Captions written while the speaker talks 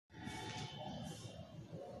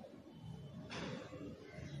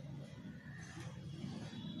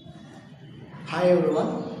Hi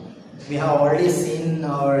everyone, we have already seen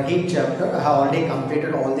our heat chapter. I have already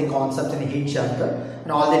completed all the concepts in the heat chapter and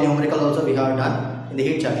all the numerical also we have done in the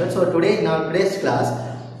heat chapter. So today in our today's class,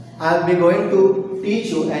 I will be going to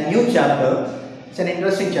teach you a new chapter. It's an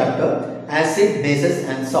interesting chapter, acid, bases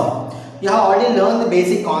and salt. You have already learned the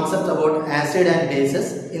basic concepts about acid and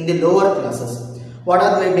bases in the lower classes. What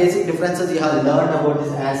are the basic differences you have learned about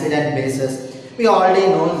this acid and bases? We already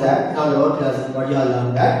know that in our lower classes what you have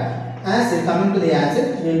learned that. Acid, coming to the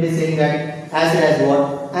acid, we will be saying that acid has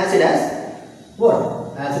what? Acid has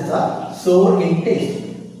what? Acids are sour in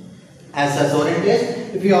taste. Acids are sour in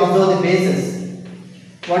taste. If you observe the bases,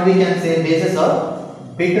 what we can say? Bases are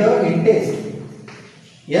bitter in taste.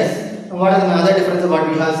 Yes. And what are the other differences? What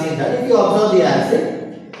we have seen that if you observe the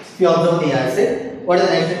acid, what is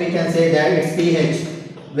the next thing we can say that its pH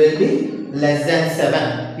will be less than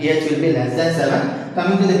 7. pH will be less than 7.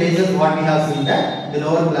 Coming to the bases, what we have seen that the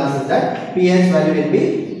lower class is that pH value will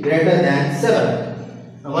be greater than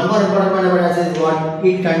 7. Now, one more important point about acid is what?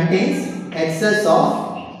 It contains excess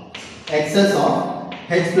of H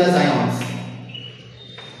plus ions.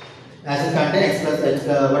 Acid contains what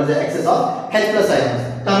is the excess of H plus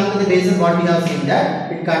ions. Coming to the bases, what we have seen that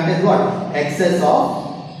it contains what? Excess of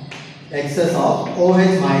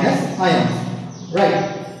OH minus ions.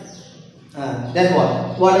 Right. Then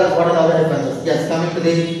what? What are the other differences? Yes, coming to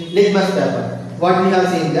the litmus paper. What we have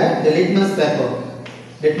seen that the litmus paper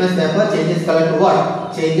changes color to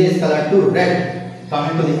what? Changes color to red.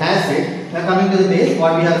 Coming to the acid. Now coming to the base,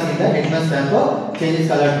 what we have seen that litmus paper changes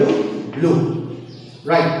color to blue.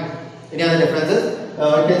 Right. Any other differences?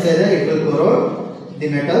 You can say that it will corrode the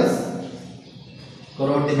metals,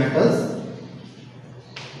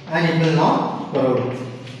 and it will not corrode.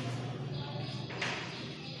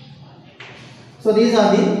 So these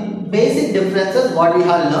are the basic differences what we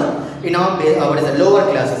have learned in our lower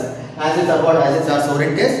classes. Acids are sour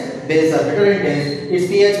in taste, bases are bitter in taste. Its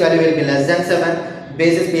pH value will be less than 7.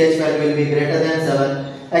 Bases pH value will be greater than 7.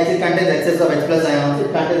 Acid contains excess of H plus ions.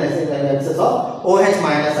 It contains excess of OH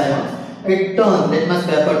minus ions. It turns litmus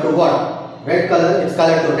paper to what? Red color. Its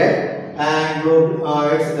color to red, and blue.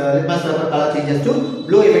 Its litmus paper color changes to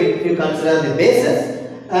blue if you consider the bases.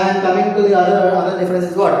 And coming to the other difference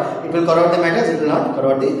is what? It will corrode the metals, it will not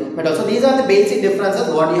corrode the metals. So these are the basic differences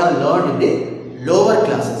what we have learned in the lower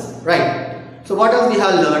classes, right? So what else we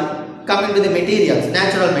have learned? Coming to the materials,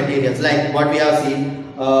 natural materials, like what we have seen,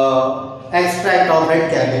 extract of red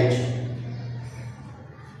cabbage.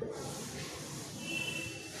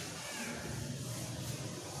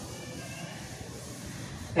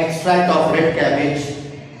 Extract of red cabbage.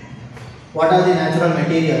 What are the natural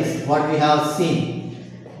materials? What we have seen?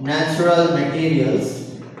 Natural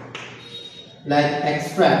materials like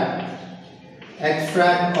extract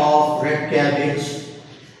of red cabbage.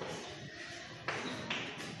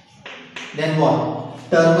 Then what?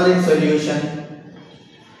 Turmeric solution.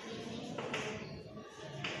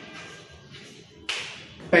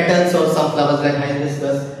 Petals of some flowers like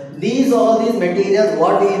hibiscus. All these materials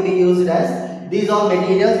what will be used as? These all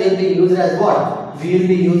materials will be used as what? We will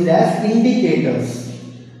be used as indicators.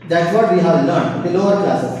 That's what we have learned in the lower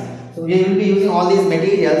classes. So we will be using all these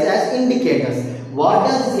materials as indicators. What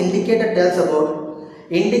does this indicator tells about?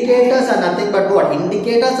 Indicators are nothing but what?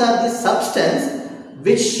 Indicators are the substance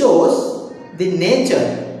which shows the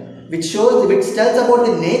nature, which tells about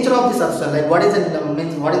the nature of the substance. Like what is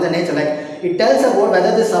the nature? Like it tells about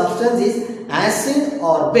whether the substance is acid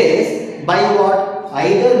or base by what?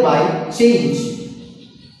 Either by change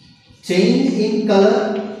in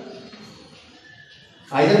color.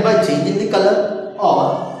 Either by changing the color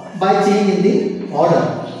or by changing the order.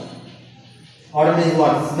 Order means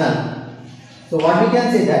what? Smell. So what we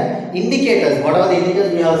can say that indicators, what are the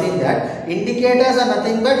indicators? We have seen that indicators are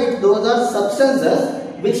nothing but those are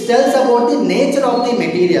substances which tells about the nature of the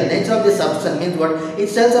material, nature of the substance. Means what? It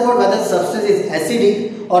tells about whether the substance is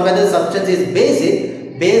acidic or whether the substance is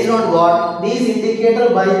basic. Based on what? These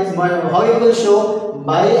indicators by how it will show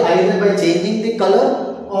by either by changing the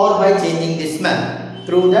color or by changing the smell.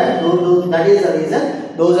 Through that is the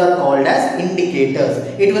reason those are called as indicators.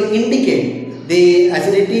 It will indicate the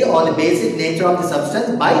acidity or the basic nature of the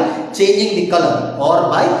substance by changing the color or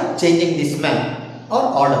by changing the smell or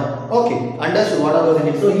order. Okay, understood what are those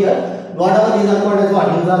indicators? So here, whatever these are called as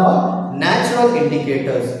what? These are all natural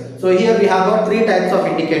indicators. So here we have got 3 types of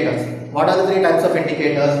indicators. What are the 3 types of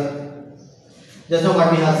indicators? Just know what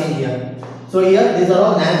we have seen here. So here these are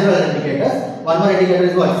all natural indicators. One more indicator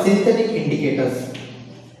is what? Synthetic indicators.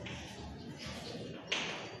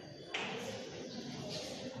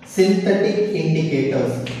 Synthetic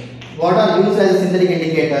indicators. What are used as synthetic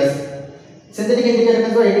indicators? Synthetic indicator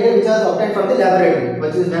means what? Indicator which are obtained from the laboratory,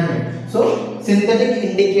 which is man-made. So synthetic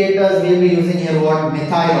indicators we will be using here what?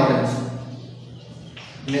 Methyl orange.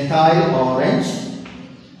 Methyl orange.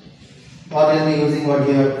 Or we will be using what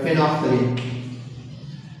here? Phenolphthalein.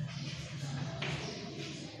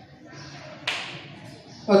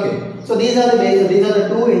 Okay, so these are the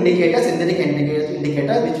two indicators, synthetic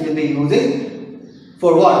indicator which we will be using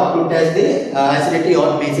for what? To test the acidity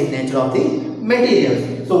or basic nature of the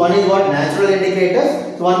materials. So one is what? Natural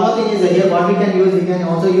indicators. So one more thing is here what we can use, we can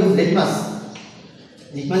also use litmus.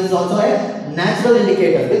 Litmus is also a natural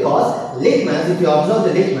indicator because litmus, if you observe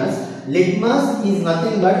the litmus is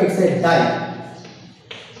nothing but it's a dye.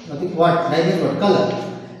 Nothing what? Dye means what? Color.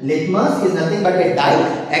 Litmus is nothing but a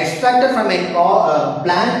dye extracted from a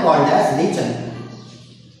plant called as lichen.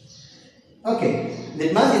 Okay,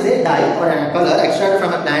 litmus is a dye or a color extracted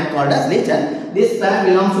from a plant called as lichen. This plant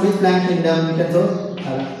belongs to which plant kingdom? We can so.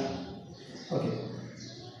 Okay,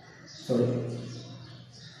 sorry.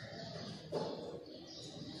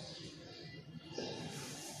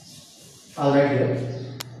 All right here.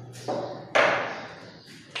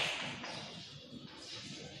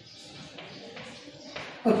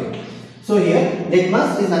 Okay, so here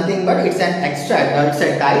litmus is nothing but it's an extract, it's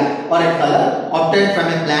a dye or a color obtained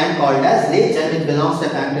from a plant called as lichen, which belongs to a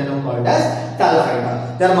plant kingdom called as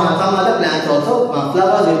Thalophyta. There are some other plants also.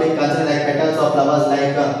 Flowers will be considered like petals of flowers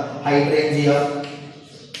like hydrangea.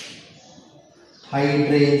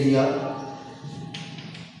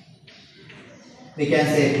 We can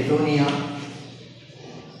say petunia,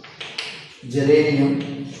 geranium.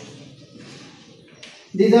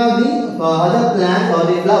 These are the other plants or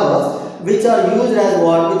the flowers which are used as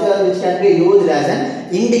what? Which can be used as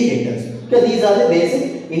an indicators. Okay, these are the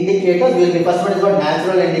basic indicators. First one is what?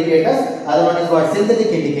 Natural indicators. Other one is what? Synthetic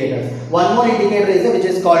indicators. One more indicator is which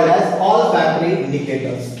is called as olfactory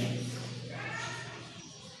indicators.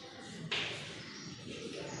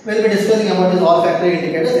 We will be discussing about these olfactory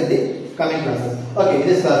indicators in the coming classes. Okay,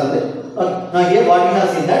 this class is it. Okay. Now here what we have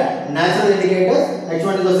seen that natural indicators, next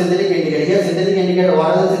one is the synthetic indicator. Here synthetic indicator,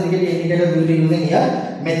 what are the synthetic indicators we will be using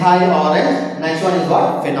here? Methyl orange. Next one is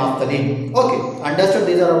what? Phenolphthalein. Okay, understood?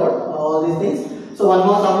 These are about all these things. So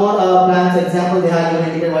some more plants example they have given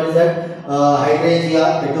indicator. What is that?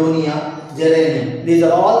 Hydrangea, petunia, geranium. These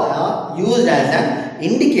are all used as an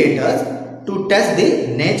indicators to test the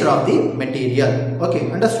nature of the material.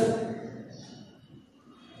 Okay, understood?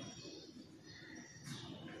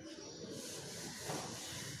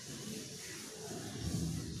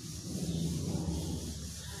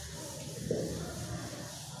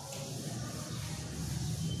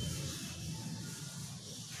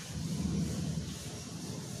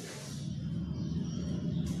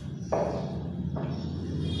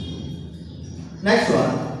 Next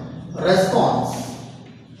one, response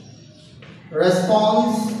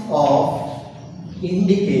of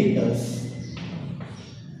indicators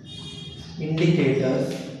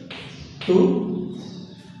to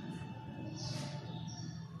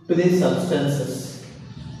these substances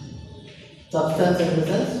in the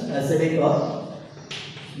sense acidic or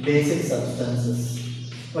basic substances.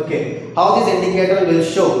 Okay, how this indicator will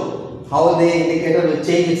show, how the indicator will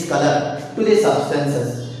change its color to these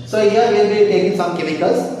substances. So here we will be taking some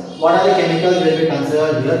chemicals. What are the chemicals we will be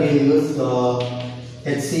considered here? We will use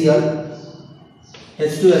HCl,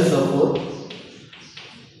 H2SO4,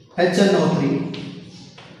 HNO3,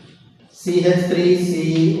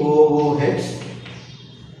 CH3COOH,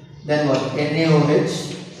 then what? NaOH,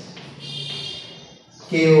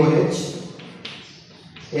 KOH,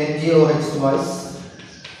 MgOH twice,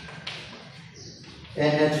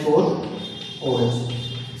 NH4OH.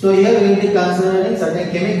 So here we will be considering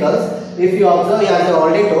certain chemicals. If you observe, as I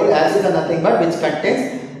already told, acids are nothing but which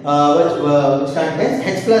contains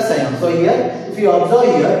H plus ion. So here, if you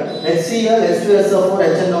observe here, HCl, H2SO4,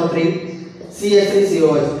 HNO3,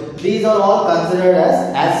 CH3COH. These are all considered as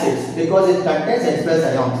acids because it contains H plus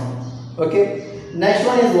ions. Okay. Next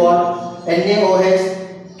one is what? NaOH,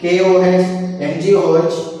 KOH,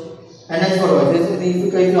 MgOH, NH4OH. If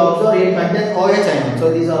you observe, it contains OH ion. So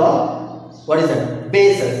these are all, what is that?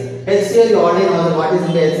 Bases. HCl you already know what is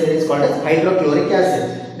in the HCl, it is called as hydrochloric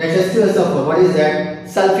acid. Next H2SO4, what is that?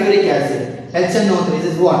 Sulfuric acid. HNO3,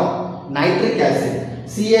 this is what? Nitric acid.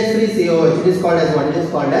 CH3COH, it is called as what? It is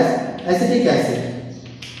called as acetic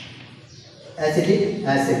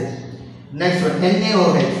acid. Next one,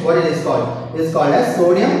 NaOH, what it is called? It is called as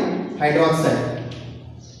sodium hydroxide.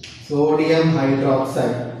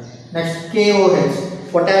 Next KOH,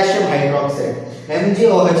 potassium hydroxide.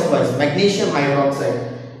 MgOH twice, magnesium hydroxide.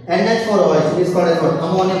 NH4OH, it is called as what?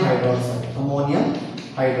 Ammonium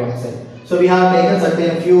hydroxide. So we have taken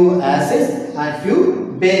certain few acids and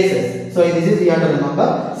few bases. So this is you have to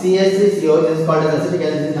remember CH3COH is called as acetic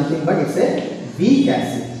acid. This is nothing but it's a weak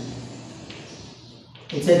acid.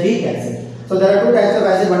 It's a weak acid. So there are two types of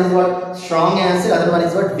acid. One is what strong acid. Other one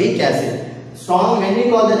is what weak acid. Strong. When we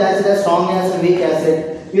call that acid as strong acid, weak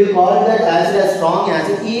acid, we will call that acid as strong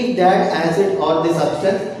acid if that acid or the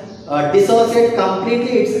substance dissociate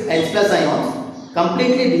completely its H plus ions,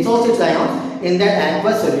 completely dissociates ions in that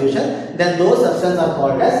aqueous solution. Then those substances are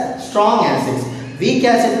called as strong acids. Weak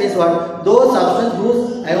acid means what? Those substances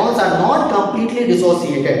whose ions are not completely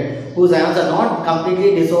dissociated, whose ions are not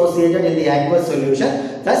completely dissociated in the aqueous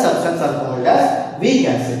solution, that substance are called as weak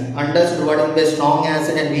acid. Understood what is the strong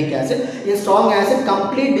acid and weak acid? In strong acid,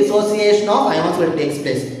 complete dissociation of ions will take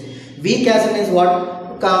place. Weak acid means what?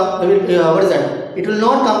 What is that? It will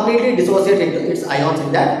not completely dissociate into its ions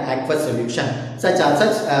in that aqueous solution. Such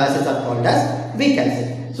acids are called as weak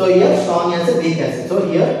acid. So here strong acid, weak acid. So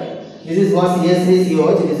here this is what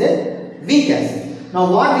CH3COH, it is a weak acid.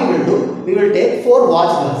 Now what we will do? We will take 4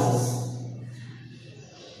 watch glasses.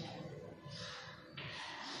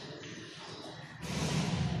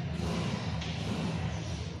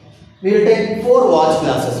 We will take 4 watch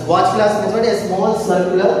glasses. Watch glass means what? A small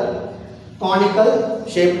circular conical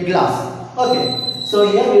shaped glass. Okay. So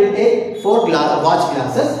here we will take 4 watch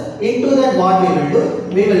glasses. Into that what we will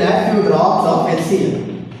do? We will add few drops of HCl.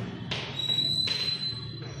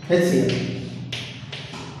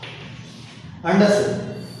 Understood?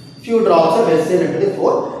 Few drops of HCl into the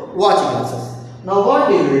 4 watch glasses. Now what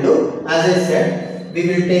we will do? As I said, we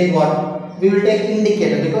will take what? We will take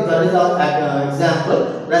indicator, because that is our example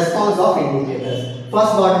response of indicators.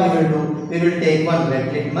 First what we will do? We will take one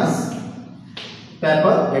red litmus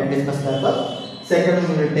paper. Second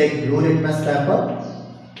we will take blue litmus paper.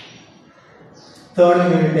 Third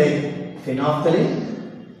we will take phenolphthalein.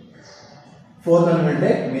 Fourth one we will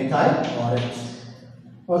take methyl orange.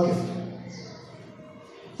 Okay.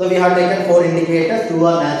 So we have taken 4 indicators. 2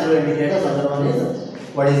 are natural indicators. Other one is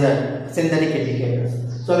what is that? Synthetic indicators.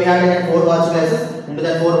 So we have taken 4 watch glasses. Into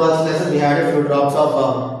that 4 watch glasses we added a few drops of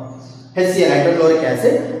HCl, hydrochloric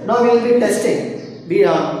acid. Now we will be testing.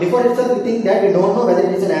 Before itself we think that we don't know whether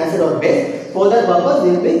it is an acid or base. For that purpose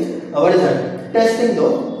we will be testing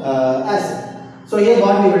those acids. So here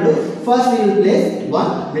what we will do? First we will place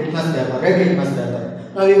one litmus paper, red litmus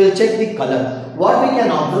paper. Now we will check the color. What we can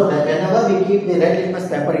observe that whenever we keep the red litmus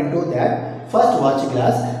paper into that first watch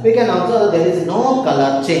glass, we can observe there is no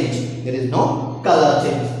color change. There is no color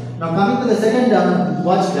change. Now coming to the second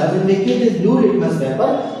watch glass, when we keep this blue litmus paper,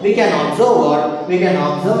 we can observe what? We can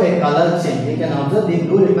observe a color change. We can observe the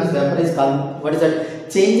blue litmus paper is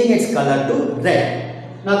changing its color to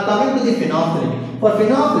red. Now coming to the phenolphthalein. For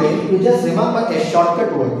phenolphthalein, you just remember a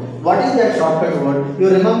shortcut word. What is that shortcut word? You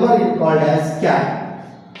remember it called as CAP.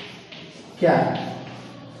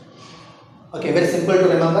 Okay, very simple to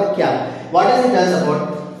remember, CAP. What does it does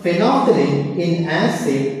about? Phenolphthalein in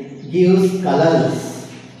acid gives colorless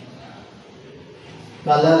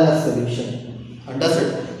solution.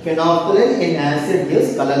 Understood? Phenolphthalein in acid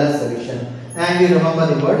gives colorless solution. And we remember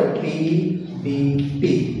the word PBP.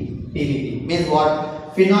 PBP means what?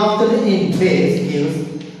 Phenolphthalein in base gives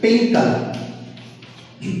pink color.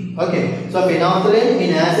 Okay, so phenolphthalein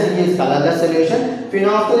in acid gives colorless solution.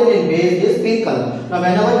 Phenolphthalein in base gives pink color. Now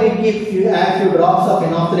whenever we add few drops of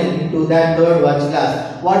phenolphthalein into that third watch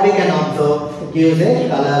glass, what we can observe? It gives a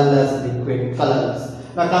colorless liquid. Colorless.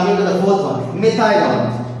 Now coming to the fourth one, methyl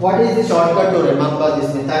orange. What is the shortcut to remember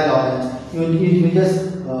this methyl orange? You just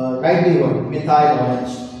write the word methyl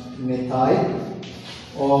orange. Methyl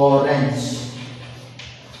orange.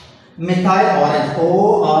 Methyl orange.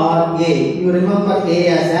 O-R-A. You remember A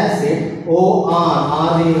as acid. O-R.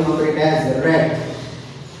 R you remember it as red.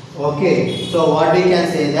 Okay. So what we can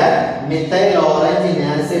say that methyl orange in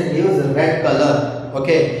acid gives red color.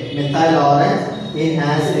 Okay. Methyl orange in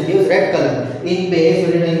acid gives red color. In base,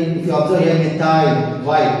 if you observe here methyl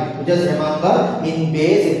white, you just remember in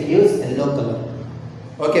base it gives yellow color.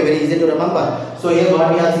 Okay, very easy to remember. So here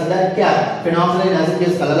what we have seen that CAP. Phenolphthalein acid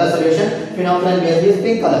gives colorless solution. Phenolphthalein base gives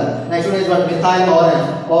pink color. Next one is what? Methyl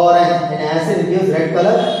orange. Orange in acid it gives red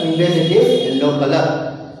color. In base it gives yellow color.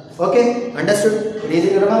 Okay, understood? Very easy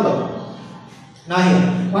to remember. Now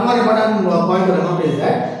here, one more important point to remember is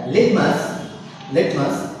that litmus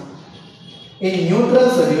in neutral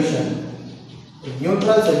solution,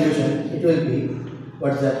 it will be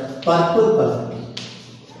what is that? Purple color.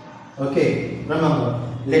 Okay, remember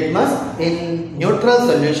litmus in neutral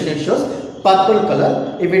solution it shows purple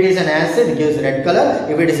color. If it is an acid it gives red color.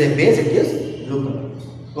 If it is a base it gives blue color.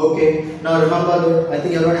 Okay, now remember, I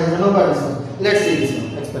think everyone has remembered this one. Let's see this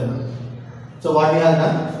one experiment. So what we have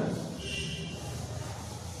done?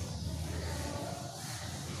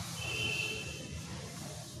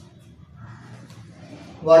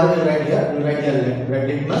 What do we write here? We write here red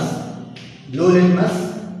litmus, blue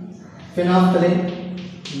litmus,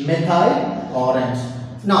 phenolphthalein, methyl, orange.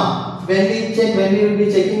 Now, when we will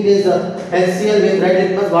be checking this HCl with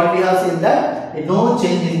red litmus, what we have seen that no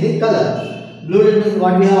change in the color. Blue litmus,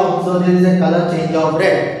 what we have observed, there is a color change of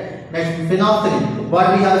red. Next, phenolphthalein,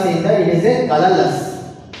 what we have seen that it is a colorless.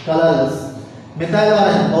 Methyl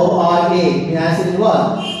orange, ORA, the acid is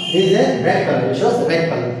what? It is a red color. It shows red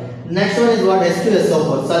color. Next one is what?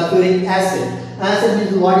 H2SO4, sulfuric acid. Acid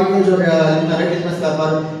means what it will show in the red litmus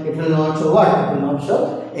paper. It will not show what? It will not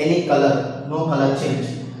show any color, no color change.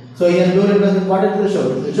 So here blue litmus, what it will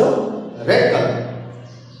show? It will show red color.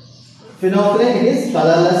 Phenolphthalein, it is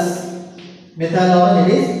colorless. Methyl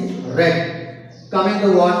orange, it is red. Coming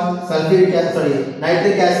to what? Sulfuric acid,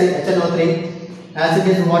 nitric acid, HNO3. Acid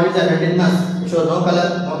is what is the red litmus? It shows no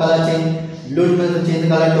color change. Blue litmus will change the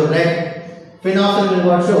color to red. Phenolphthalein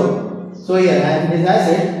will what show? So here, and this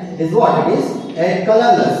acid is what? It is a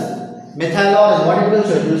colorless. Methyl orange, what it will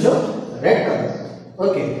show? It will show red color.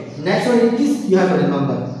 Okay. Next one is you have to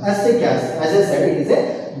remember acetic acid. As I said, it is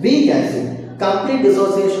a weak acid. Complete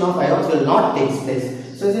dissociation of ions will not take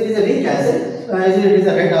place. So, since it is a weak acid, as it is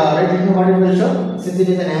a red litmus, what it will show? Since it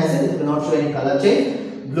is an acid, it will not show any color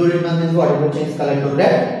change. Blue litmus means what? It will change color to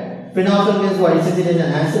red. Phenolphthalein means what? Since it is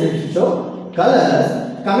an acid, it will show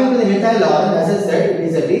colorless. Coming to the methyl orange, as I said, it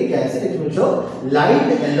is a weak acid. It will show light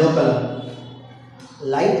yellow color.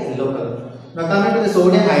 Now coming to the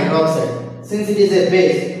sodium hydroxide, since it is a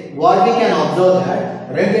base, what we can observe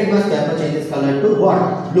that red litmus paper changes color to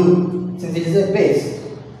what? Blue. Since it is a base.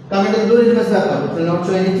 Coming to the blue litmus paper, it will not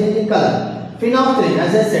show any change in color. Phenolphthalein,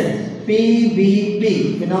 as I said,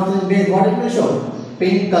 PBP, phenolphthalein base, what it will show?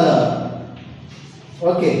 Pink color.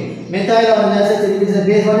 Okay. Methyl orange, as I said, it is a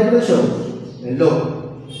base, what it will show? Yellow.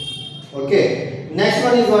 Okay. Next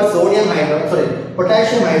one is what?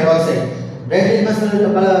 Potassium hydroxide. Red litmus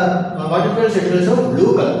color, what it will show? It will show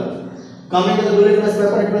blue color. Coming to the blue litmus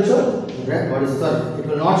paper, it will show red. It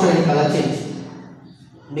will not show any color change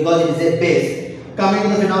because it is a base. Coming to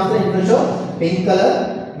the phenolphthalein, it will show pink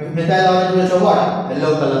color. Methyl orange will show what?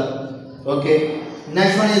 Yellow color. Okay.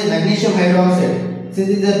 Next one is magnesium hydroxide. Since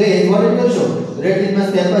it is a base, what it will show? Red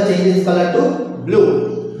litmus paper changes color to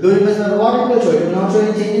blue. Blue litmus paper, what it will show? It will not show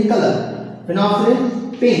any change in color.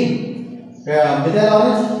 Phenolphthalein, pink. Methyl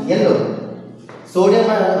orange, yellow. Sodium,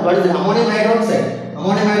 what is it? Ammonium hydroxide.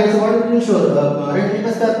 Ammonium hydroxide, what it will show? Red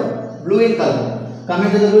litmus paper, blue in color.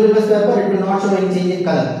 Coming to the blue litmus paper, it will not show any change in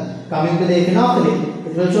color. Coming to the phenolphthalein,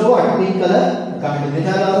 it will show what? Pink color. Coming to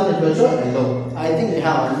methyl orange, it will show yellow. I think we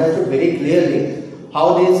have understood very clearly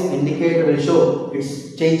how this indicator will show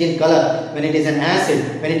its change in color when it is an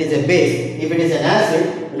acid, when it is a base. If it is an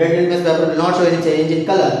acid, red litmus paper will not show any change in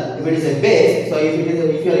color. If it is a base, so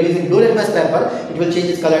if you are using blue litmus paper, it will change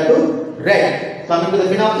its color to red. Coming to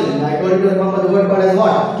the phenolphthalein, I told you to remember the word called as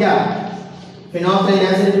what? Cap. Phenolphthalein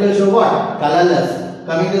acid, it will show what? Colorless.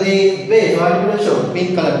 Coming to the base, what it will show?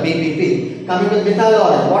 Pink color, PPP. Coming to the methyl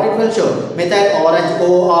orange, what it will show? Methyl orange,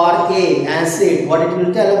 ORA, acid. What it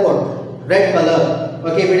will tell about? Red color.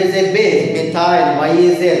 Okay, if it is a base, methyl, Y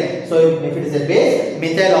is there. So if it is a base,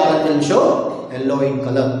 methyl orange will show yellow in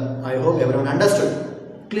color. I hope everyone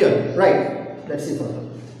understood. Clear? Right. Let's see further.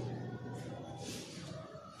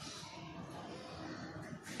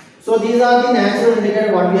 So these are the natural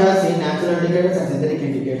indicators what we have seen, natural indicators and synthetic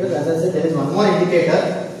indicators. As I said, there is one more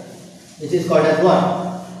indicator which is called as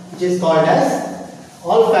what? Which is called as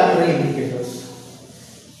olfactory indicators.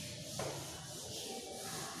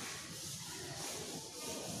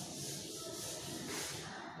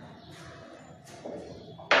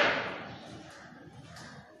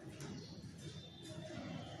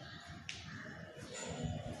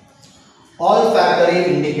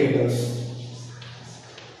 Olfactory indicators.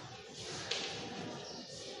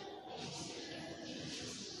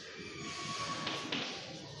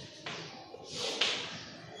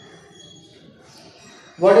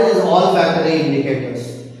 What is olfactory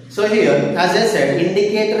indicators? So here, as I said,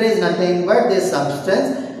 indicator is nothing but the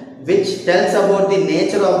substance which tells about the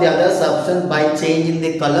nature of the other substance by change in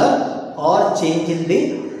the color or change in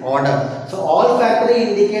the order. So olfactory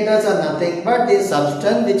indicators are nothing but the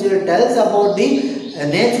substance which will tells about the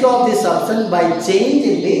nature of the substance by change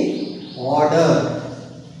in the order.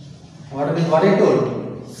 Order means what I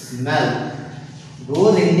told? Smell.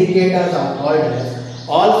 Those indicators are called as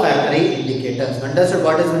olfactory indicators. Understood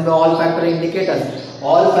what is meant by olfactory indicators?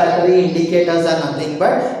 Olfactory indicators are nothing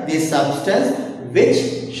but the substance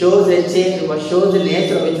which shows a change, shows the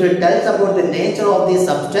nature, which will tell us about the nature of the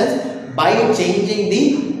substance by changing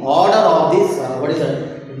the order of this,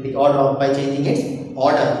 the order of, by changing its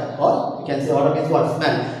order, or you can say order means what?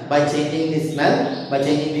 Smell. By changing the smell, by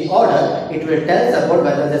changing the order, it will tell us about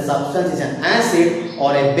whether the substance is an acid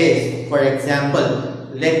or a base. For example,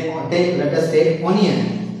 let us take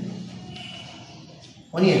onion.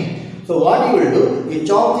 So what you will do, you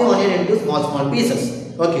chop the onion into small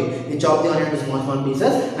pieces. Okay, you chop the onion into small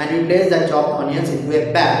pieces and you place that chopped onions into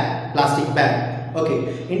a bag, plastic bag.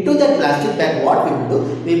 Okay, into that plastic bag, what we will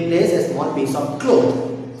do, we place a small piece of cloth.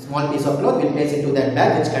 Small piece of cloth we will place into that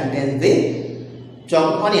bag which contains the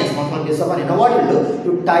chopped onions, small piece of onion. Now what you will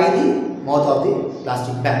do, you tie the mouth of the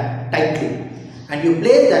plastic bag tightly and you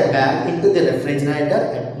place that bag into the refrigerator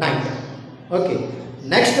at night. Okay,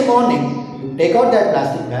 next morning you take out that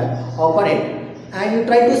plastic bag, open it and you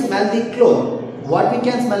try to smell the cloth. What we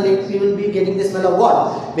can smell it, we will be getting the smell of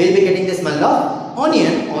what? We will be getting the smell of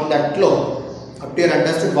onion on that cloth. Up to you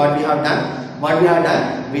understood what we have done? What we have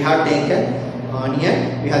done? We have taken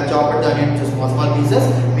onion, we have chopped the onion into small pieces,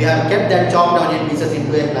 we have kept that chopped onion pieces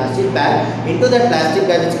into a plastic bag. Into that plastic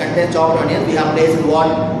bag which contains chopped onion, we have placed what?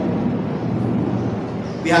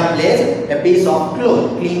 We have placed a piece of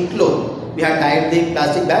cloth, clean cloth. We have tied the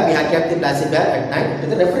plastic bag, we have kept the plastic bag at night in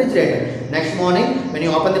the refrigerator. Next morning, when you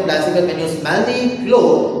open the plastic bag, when you smell the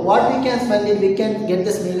cloth, what we can smell it? We can get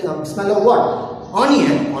the smell of what?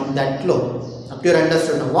 Onion on that cloth. Up to your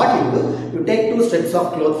understood. Now what you do? You take 2 strips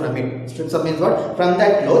of cloth from it. Strips of means what? From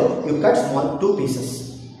that cloth, you cut small 2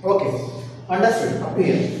 pieces. Okay. Understood. Up to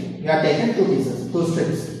here. You have taken 2 pieces, 2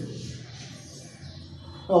 strips.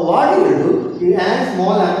 Now what you will do? You add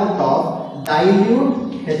small amount of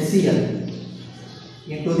dilute HCl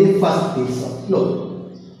into the first piece of cloth.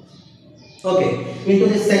 Okay. Into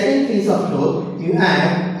the second piece of cloth, you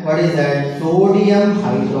add what is that? Sodium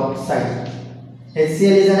hydroxide.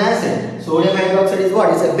 HCl is an acid. Sodium hydroxide is what?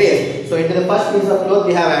 It's a base. So into the first piece of cloth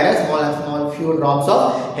we have added small few drops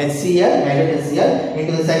of HCl, dilute HCl.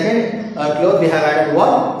 Into the second cloth we have added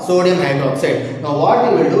what? Sodium hydroxide. Now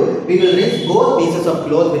what we will do? We will rinse both pieces of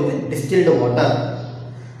cloth with distilled water.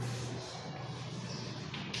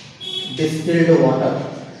 Distilled water.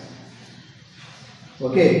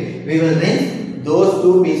 Okay, we will rinse those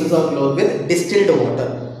 2 pieces of cloth with distilled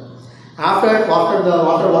water. After the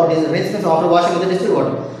water is rinsed, after washing with the distilled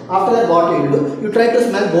water. After that, what you will do? You try to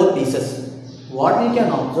smell both pieces. What we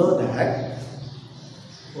can observe that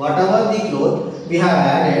whatever the cloth we have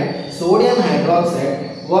added sodium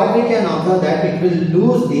hydroxide, what we can observe that it will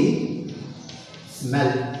lose the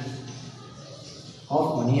smell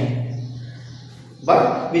of onion.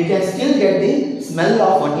 But we can still get the smell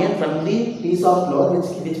of onion from the piece of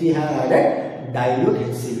cloth which we have added dilute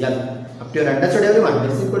HCl. Up to your understood everyone,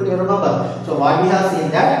 very simple to remember. So what we have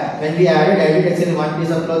seen that when we added dilute HCl in one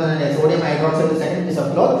piece of cloth and sodium hydroxide in the second piece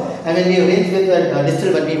of cloth, and when we rinse with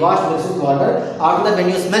distilled, when we wash with water, after that when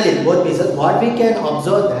you smell it both pieces, what we can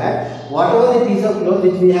observe that whatever the piece of cloth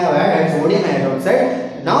which we have added sodium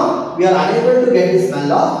hydroxide, now we are unable to get the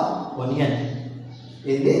smell of onion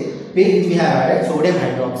in the piece which we have added sodium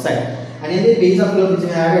hydroxide, and in the piece of cloth which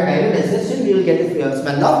we have added dilute HCl, still we will get the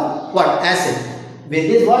smell of what? Acid. With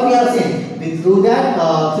this, what we have seen, through that,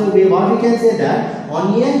 what we can say that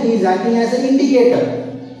onion is acting as an indicator.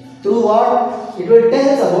 Through what? It will tell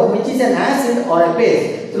us about which is an acid or a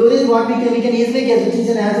base. Through this, what we can easily guess which is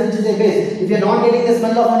an acid, which is a base. If you are not getting the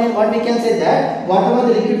smell of onion, what we can say that whatever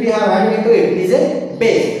the liquid we have added into it is a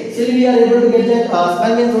base. Still, we are able to get that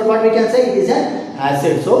smell means what we can say it is an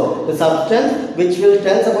acid. So, the substance which will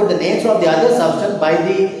tell us about the nature of the other substance by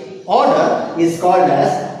the order is called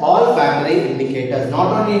as olfactory indicators.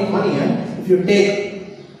 Not only in onion, if you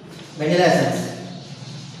take vanilla essence,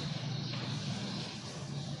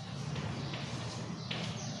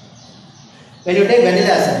 when you take vanilla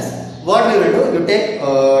essence, what we will do? You take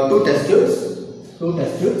 2 test tubes,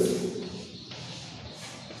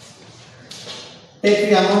 take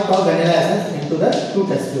the amount of vanilla essence into the 2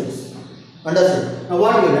 test tubes. Understood? Now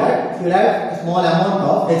what you will add? You will add a small amount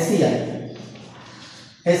of HCl.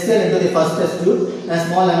 HCl into the first test tube and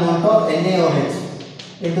small amount of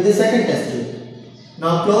NaOH into the second test tube.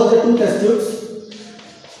 Now close the 2 test tubes,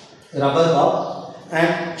 rubber cork,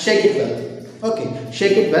 and shake it well. Okay,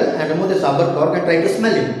 shake it well and remove this rubber cork and try to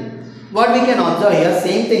smell it. What we can observe here,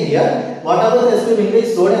 same thing here, whatever test tube in which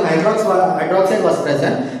sodium hydroxide was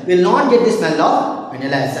present will not get the smell of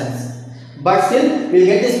vanilla essence. But still, we will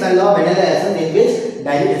get the smell of vanilla essence in which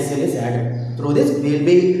dilute HCl is added. Through this, we will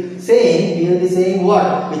be saying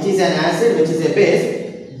what? Which is an acid, which is a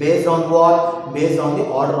base, based on what? Based on the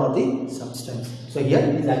order of the substance. So here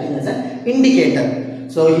it is acting as an indicator.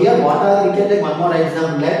 So here what are we can take one more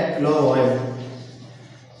example like clove oil.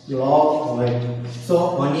 Clove oil.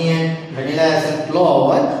 So honey and vanilla essence,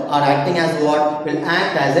 clove oil are acting as what? Will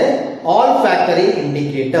act as a olfactory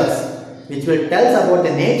indicators, which will tell us about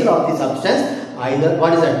the nature of the substance. Either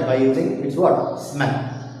what is that? By using its what? Smell.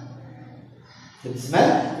 With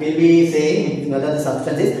smell, we will be saying whether the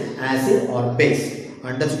substance is acid or base.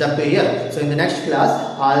 Understood up to here? So in the next class,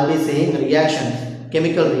 I will be saying reactions,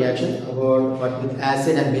 chemical reactions about what with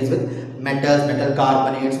acid and base with metals, metal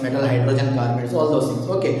carbonates, metal hydrogen carbonates, all those things.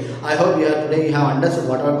 Okay. I hope today you have understood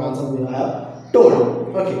whatever concept we have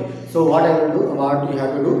told. Okay. So what I will do, what you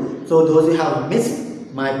have to do. So those who have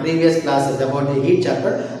missed my previous classes about the heat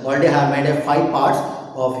chapter, already I have made a 5 parts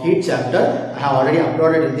of heat chapter. I have already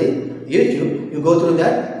uploaded in the YouTube. You go through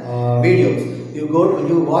that videos. You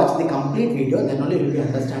watch the complete video, then only you will be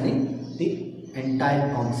understanding the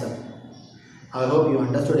entire concept. I hope you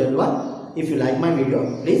understood everyone. If you like my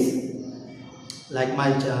video, please like my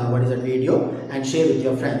video and share with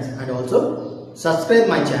your friends, and also subscribe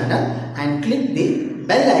my channel and click the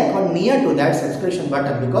bell icon near to that subscription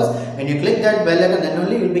button, because when you click that bell icon, then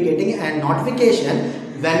only you will be getting a notification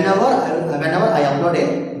whenever I upload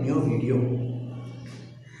a new video.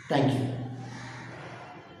 Thank you.